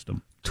security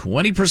system.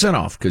 20%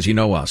 off, because you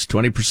know us.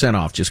 20%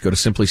 off. Just go to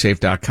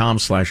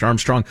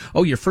simplysafe.com/Armstrong.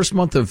 Oh, your first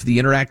month of the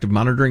interactive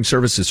monitoring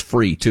service is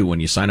free, too,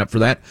 when you sign up for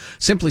that.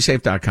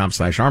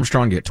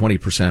 Simplysafe.com/Armstrong. Get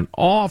 20%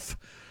 off.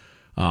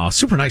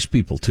 Super nice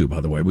people, too, by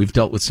the way. We've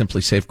dealt with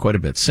Simply Safe quite a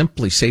bit.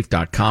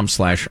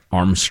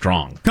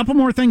 Simplysafe.com/Armstrong. A couple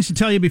more things to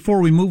tell you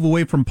before we move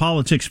away from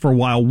politics for a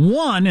while.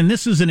 One, and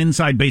this is an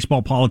inside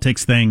baseball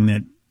politics thing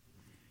that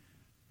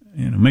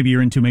maybe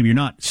you're into, maybe you're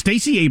not.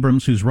 Stacey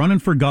Abrams, who's running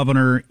for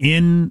governor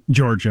in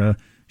Georgia,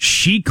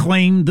 she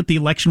claimed that the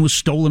election was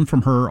stolen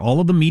from her.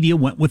 All of the media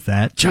went with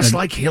that. Just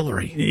like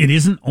Hillary. It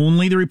isn't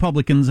only the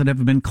Republicans that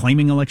have been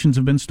claiming elections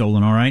have been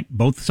stolen, all right?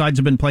 Both sides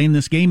have been playing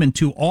this game, and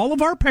to all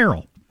of our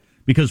peril.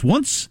 Because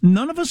once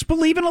none of us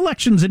believe in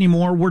elections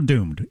anymore, we're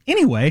doomed.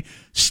 Anyway,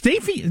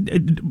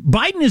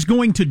 Biden is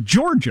going to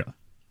Georgia.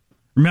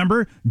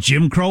 Remember,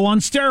 Jim Crow on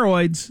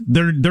steroids.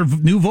 Their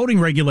new voting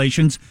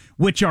regulations,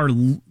 which are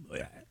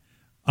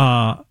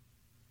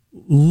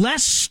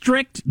less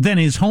strict than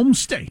his home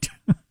state.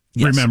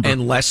 Yes, remember,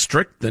 and less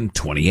strict than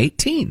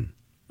 2018.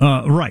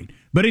 Right.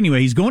 But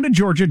anyway, he's going to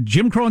Georgia.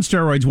 Jim Crow on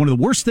steroids, one of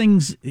the worst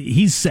things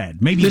he's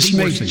said. Maybe this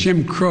makes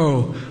Jim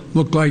Crow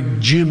look like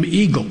Jim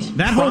Eagle.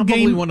 That Probably whole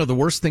game, one of the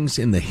worst things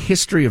in the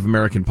history of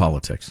American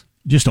politics.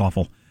 Just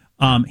awful.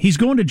 He's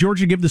going to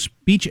Georgia to give the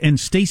speech, and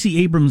Stacey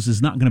Abrams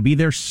is not going to be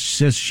there,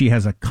 says she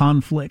has a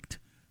conflict.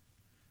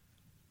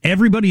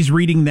 Everybody's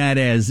reading that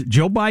as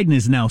Joe Biden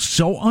is now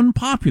so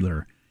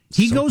unpopular.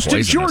 He goes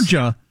to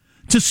Georgia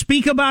to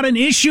speak about an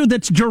issue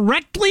that's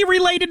directly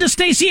related to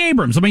Stacey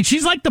Abrams. I mean,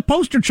 she's like the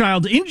poster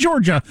child in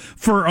Georgia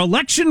for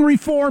election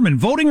reform and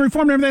voting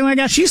reform and everything like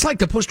that. She's like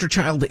the poster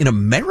child in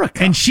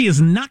America. And she is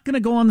not going to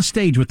go on the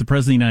stage with the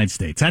President of the United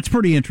States. That's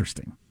pretty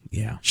interesting.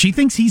 Yeah. She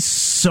thinks he's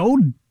so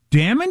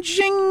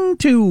damaging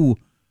to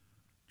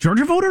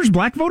Georgia voters,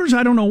 black voters,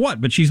 I don't know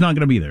what, but she's not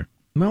going to be there.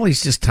 Well,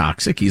 he's just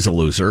toxic. He's a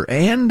loser.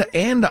 And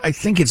I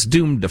think it's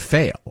doomed to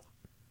fail.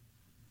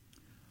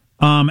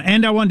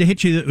 And I wanted to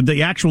hit you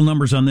the actual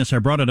numbers on this. I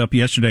brought it up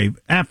yesterday.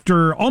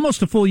 After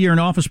almost a full year in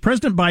office,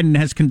 President Biden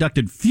has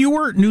conducted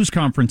fewer news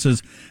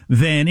conferences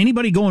than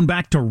anybody going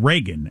back to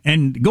Reagan,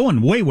 and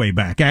going way, way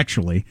back,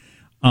 actually.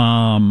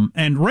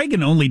 And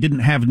Reagan only didn't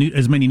have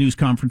as many news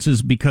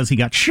conferences because he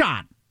got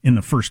shot in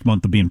the first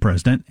month of being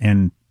president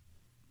and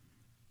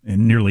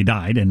nearly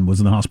died and was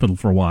in the hospital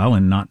for a while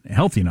and not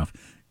healthy enough.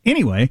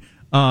 Anyway,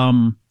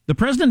 the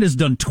president has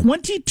done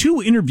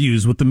 22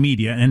 interviews with the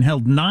media and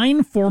held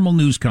 9 formal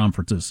news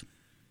conferences,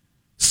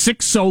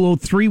 6 solo,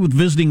 3 with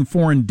visiting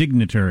foreign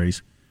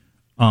dignitaries.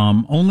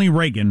 Only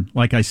Reagan,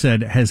 like I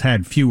said, has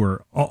had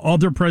fewer.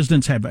 Other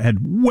presidents have had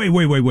way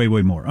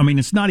more. I mean,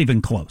 it's not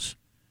even close.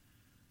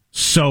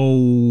 So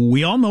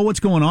we all know what's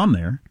going on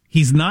there.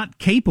 He's not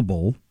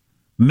capable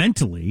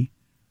mentally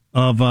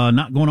of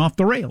not going off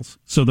the rails.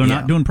 So they're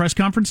not doing press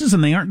conferences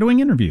and they aren't doing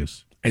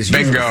interviews. As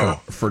you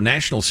know, for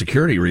national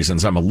security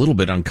reasons, I'm a little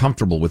bit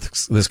uncomfortable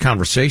with this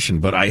conversation,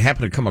 but I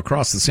happen to come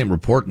across the same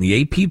report, and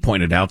the AP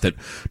pointed out that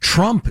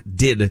Trump,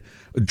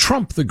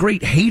 the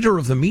great hater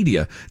of the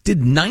media,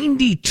 did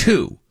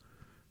 92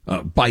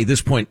 by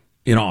this point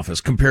in office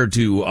compared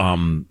to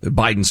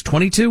Biden's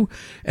 22,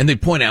 and they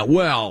point out,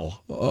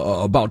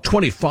 about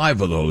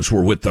 25 of those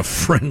were with the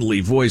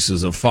friendly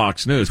voices of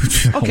Fox News.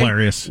 Okay,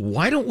 hilarious.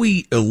 Why don't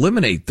we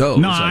eliminate those?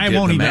 No, I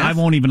won't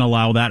even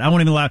allow that. I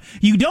won't even allow.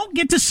 You don't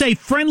get to say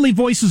friendly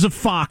voices of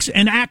Fox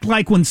and act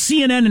like when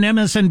CNN and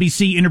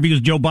MSNBC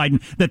interviews Joe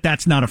Biden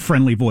that's not a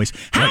friendly voice.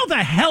 How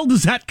the hell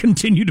does that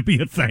continue to be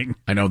a thing?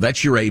 I know,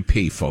 that's your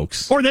AP,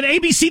 folks. Or that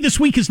ABC This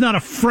Week is not a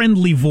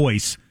friendly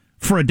voice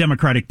for a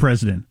Democratic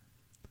president.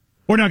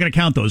 We're not going to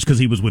count those because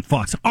he was with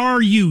Fox.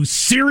 Are you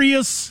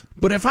serious?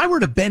 But if I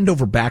were to bend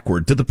over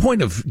backward to the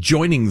point of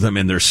joining them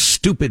in their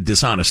stupid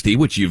dishonesty,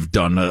 which you've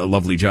done a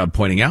lovely job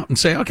pointing out, and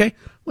say, okay,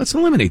 let's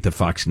eliminate the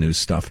Fox News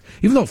stuff.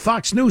 Even though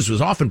Fox News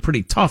was often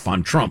pretty tough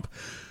on Trump,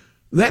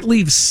 that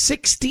leaves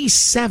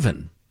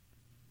 67.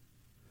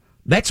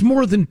 That's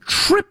more than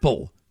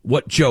triple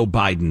what Joe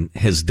Biden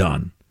has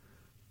done.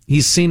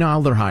 He's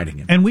senile, they're hiding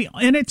him.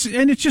 And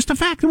it's just a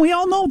fact, and we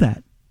all know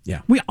that.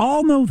 Yeah. We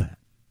all know that.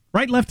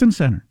 Right, left, and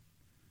center.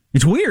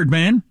 It's weird,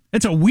 man.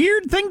 It's a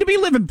weird thing to be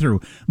living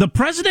through. The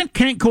president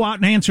can't go out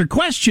and answer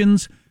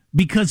questions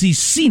because he's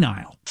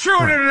senile.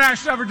 True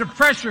international effort to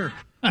pressure.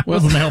 That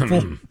wasn't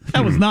helpful.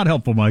 That was not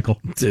helpful, Michael.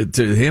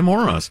 To him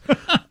or us.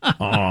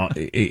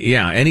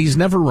 Yeah, and he's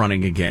never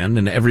running again,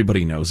 and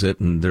everybody knows it.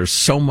 And there's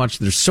so much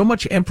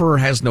Emperor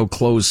Has No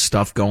Clothes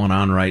stuff going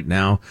on right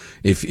now.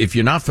 If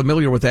you're not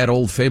familiar with that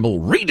old fable,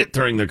 read it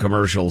during the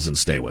commercials and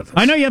stay with us.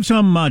 I know you have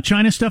some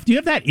China stuff. Do you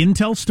have that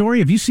Intel story?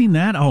 Have you seen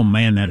that? Oh,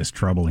 man, that is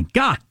troubling.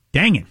 God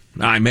dang it.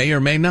 I may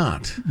or may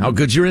not. How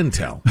good's your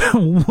intel?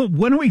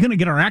 When are we going to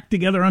get our act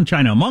together on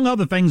China? Among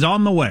other things,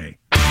 on the way.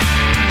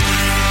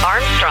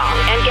 Armstrong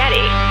and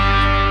Getty.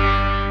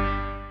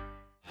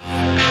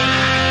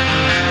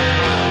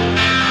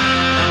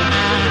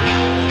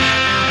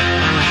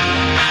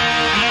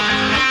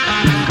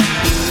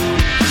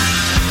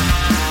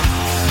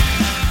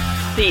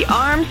 The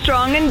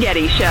Armstrong and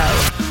Getty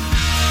Show.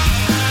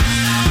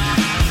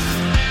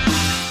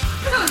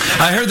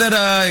 I heard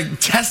that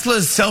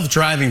Tesla's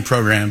self-driving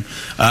program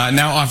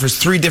now offers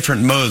 3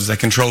 different modes that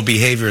control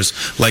behaviors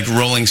like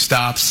rolling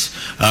stops,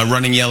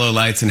 running yellow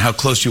lights, and how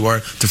close you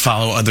are to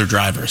follow other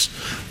drivers.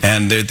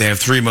 And they have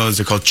 3 modes.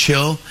 They're called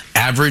chill,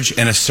 average,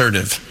 and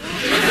assertive.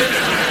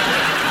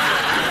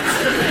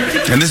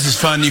 And this is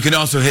fun. You can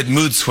also hit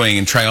mood swing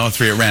and try all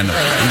 3 at random.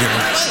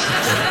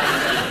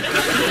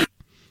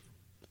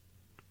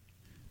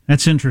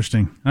 That's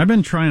interesting. I've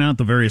been trying out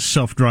the various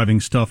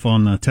self-driving stuff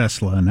on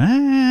Tesla, and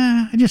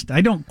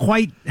I don't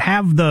quite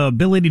have the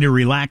ability to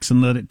relax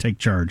and let it take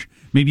charge.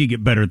 Maybe you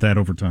get better at that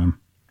over time.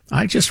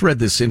 I just read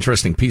this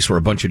interesting piece where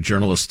a bunch of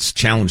journalists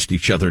challenged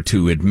each other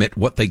to admit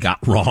what they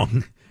got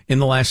wrong in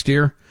the last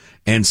year,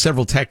 and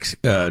several tech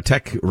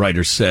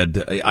writers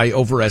said, I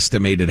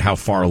overestimated how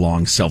far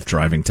along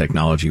self-driving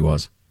technology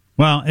was.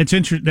 Well,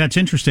 that's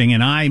interesting,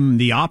 and I'm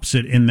the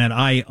opposite in that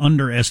I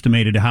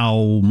underestimated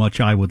how much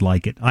I would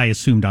like it. I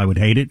assumed I would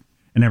hate it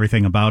and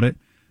everything about it.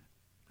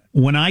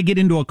 When I get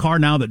into a car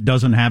now that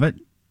doesn't have it,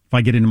 if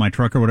I get into my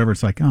truck or whatever,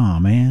 it's like, oh,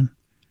 man,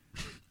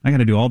 I got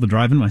to do all the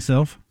driving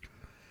myself.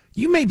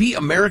 You may be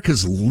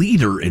America's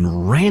leader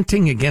in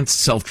ranting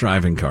against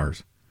self-driving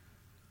cars.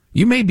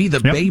 You may be the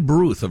Babe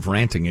Ruth of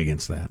ranting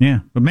against that. Yeah,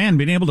 but man,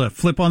 being able to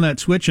flip on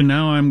that switch, and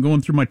now I'm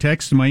going through my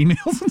texts and my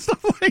emails and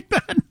stuff like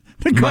that.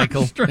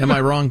 Michael, am I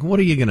wrong? What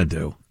are you going to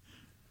do?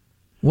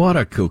 What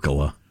a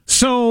kukala.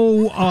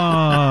 So,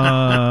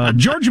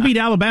 Georgia beat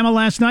Alabama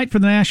last night for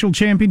the national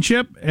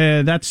championship.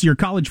 That's your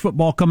college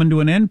football coming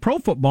to an end. Pro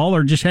football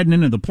are just heading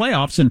into the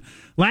playoffs. And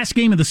last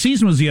game of the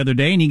season was the other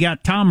day, and you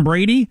got Tom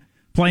Brady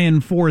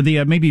playing for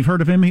the, maybe you've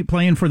heard of him,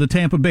 playing for the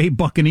Tampa Bay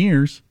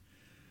Buccaneers.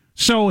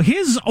 So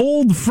his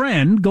old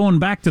friend, going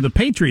back to the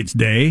Patriots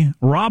day,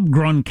 Rob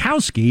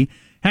Gronkowski,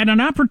 had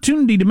an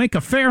opportunity to make a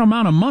fair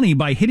amount of money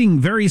by hitting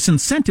various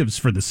incentives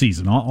for the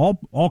season.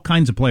 All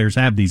kinds of players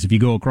have these. If you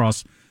go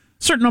across a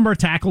certain number of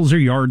tackles or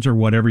yards or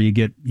whatever, you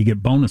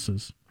get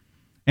bonuses.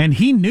 And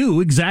he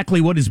knew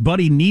exactly what his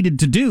buddy needed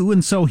to do,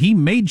 and so he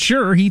made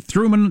sure he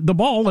threw him the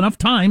ball enough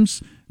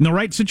times in the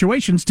right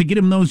situations to get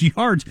him those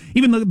yards,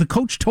 even though the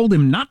coach told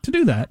him not to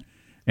do that.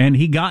 And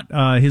he got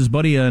his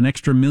buddy an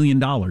extra $1 million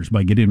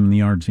by getting him the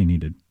yards he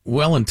needed.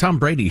 Well, and Tom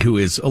Brady, who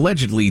is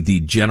allegedly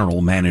the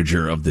general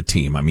manager of the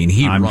team, I mean,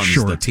 he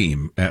runs the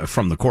team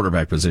from the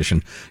quarterback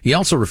position. He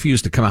also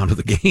refused to come out of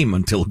the game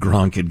until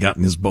Gronk had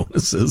gotten his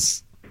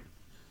bonuses.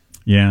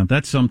 Yeah,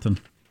 that's something.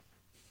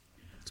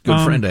 It's a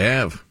good friend to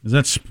have. Is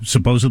that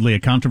supposedly a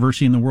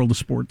controversy in the world of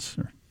sports?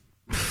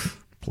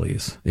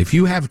 Please. If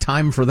you have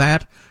time for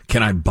that,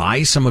 can I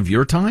buy some of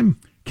your time?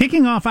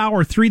 Kicking off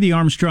Hour 3, the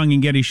Armstrong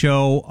and Getty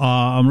Show,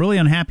 I'm really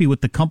unhappy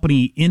with the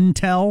company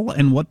Intel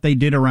and what they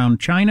did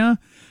around China.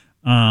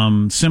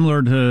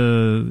 Similar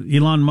to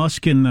Elon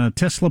Musk and the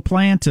Tesla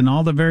plant and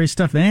all the various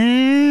stuff.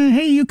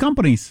 Hey, you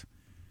companies.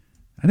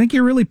 I think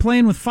you're really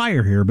playing with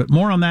fire here, but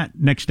more on that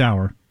next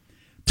hour.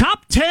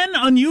 Top 10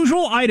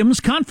 unusual items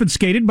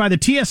confiscated by the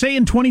TSA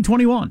in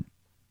 2021.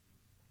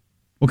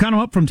 We'll count them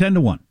up from 10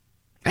 to 1.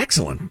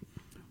 Excellent.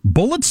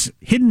 Bullets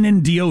hidden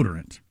in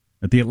deodorant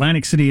at the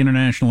Atlantic City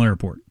International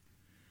Airport.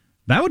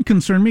 That would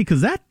concern me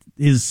because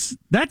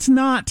that's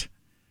not...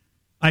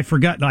 I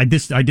forgot. I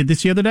did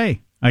this the other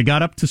day. I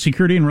got up to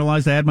security and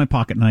realized I had my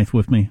pocket knife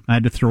with me. I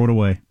had to throw it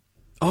away.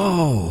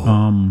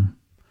 Oh.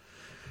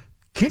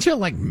 Can't you,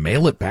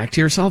 mail it back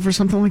to yourself or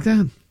something like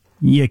that?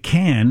 You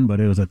can, but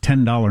it was a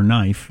 $10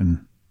 knife.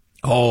 And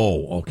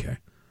oh, okay.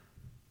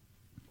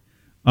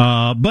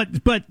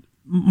 But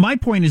my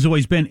point has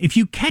always been, if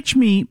you catch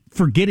me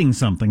forgetting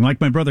something, like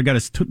my brother got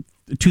his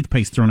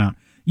toothpaste thrown out,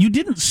 you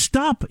didn't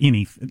stop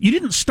anything. You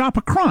didn't stop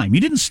a crime.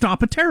 You didn't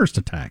stop a terrorist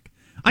attack.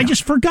 I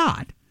just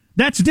forgot.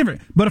 That's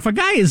different. But if a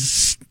guy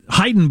is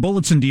hiding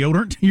bullets in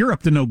deodorant, you're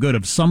up to no good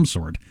of some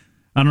sort.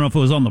 I don't know if it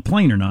was on the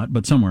plane or not,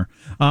 but somewhere.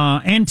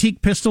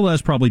 Antique pistol,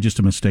 that's probably just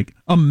a mistake.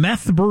 A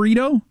meth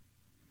burrito.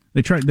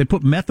 They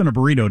put meth in a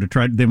burrito to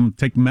try them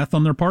take meth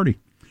on their party.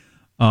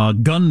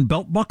 Gun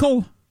belt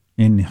buckle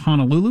in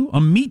Honolulu. A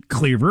meat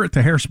cleaver at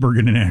the Harrisburg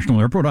International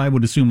Airport. I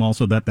would assume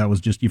also that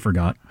was just you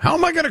forgot. How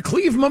am I going to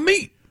cleave my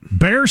meat?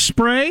 Bear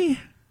spray.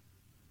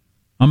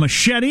 A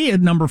machete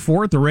at number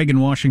 4 at the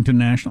Reagan-Washington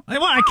National.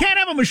 Well, I can't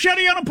have a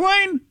machete on a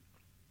plane?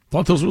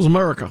 Thought this was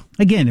America.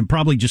 Again, and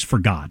probably just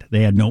forgot.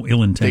 They had no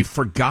ill intent. They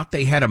forgot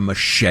they had a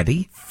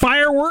machete?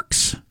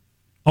 Fireworks.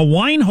 A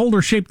wine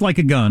holder shaped like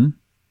a gun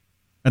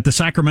at the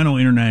Sacramento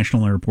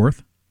International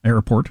Airport.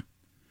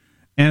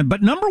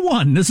 But number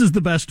 1, this is the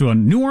best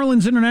one. New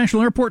Orleans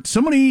International Airport,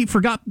 somebody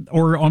forgot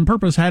or on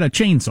purpose had a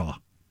chainsaw.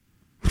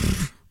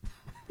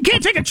 You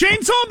can't take a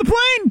chainsaw on the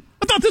plane?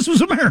 I thought this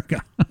was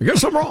America. I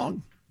guess I'm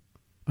wrong.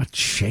 A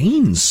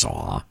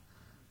chainsaw?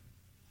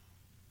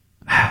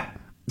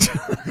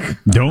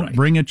 Don't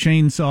bring a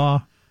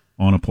chainsaw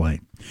on a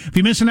plane. If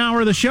you miss an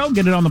hour of the show,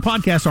 get it on the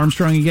podcast,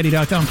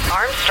 ArmstrongandGetty.com.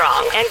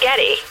 Armstrong and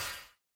Getty.